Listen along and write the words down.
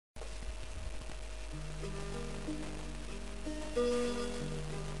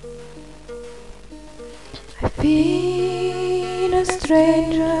I've been a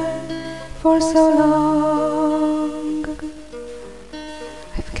stranger for so long.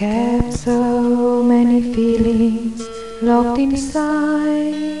 I've kept so many feelings locked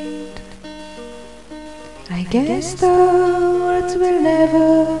inside. I guess the words will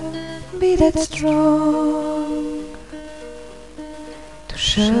never be that strong to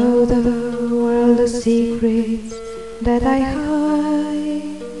show the world the secrets that I hide.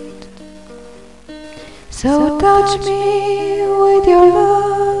 So touch me with your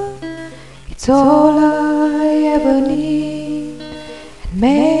love, it's all I ever need, and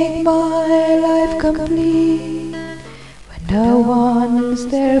make my life complete when no one's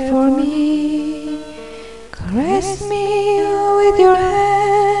there for me. Caress me with your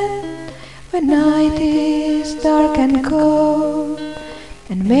hand when night is dark and cold,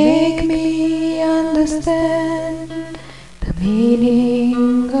 and make me understand the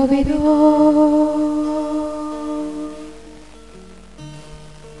meaning of it all.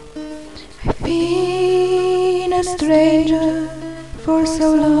 I've been a stranger for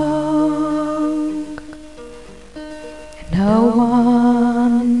so long, and no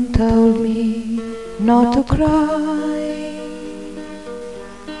one told me not to cry,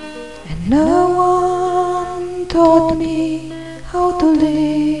 and no one taught me how to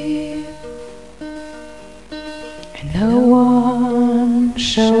live, and no one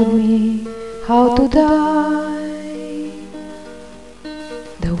showed me how to die.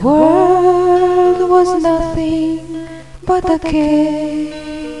 The world was nothing but a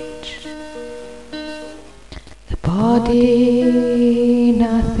cage, the body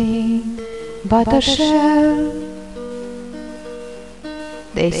nothing but a shell.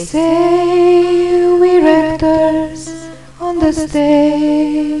 They say we're actors on the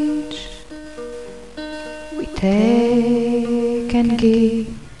stage. We take and give,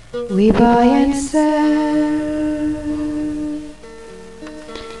 we buy and sell.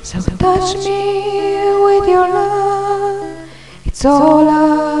 So touch me with your love, it's all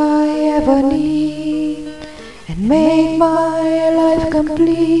I ever need, and make my life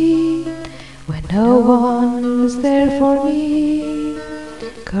complete when no one's there for me.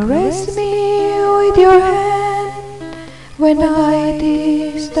 Caress me with your hand when night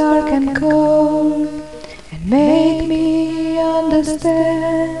is dark and cold, and make me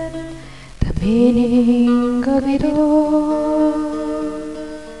understand the meaning of it all.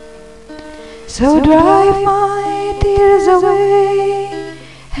 So drive my tears away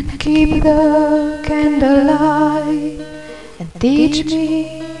and keep the candle light, and teach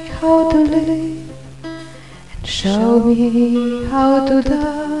me how to live and show me how to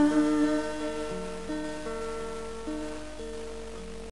die.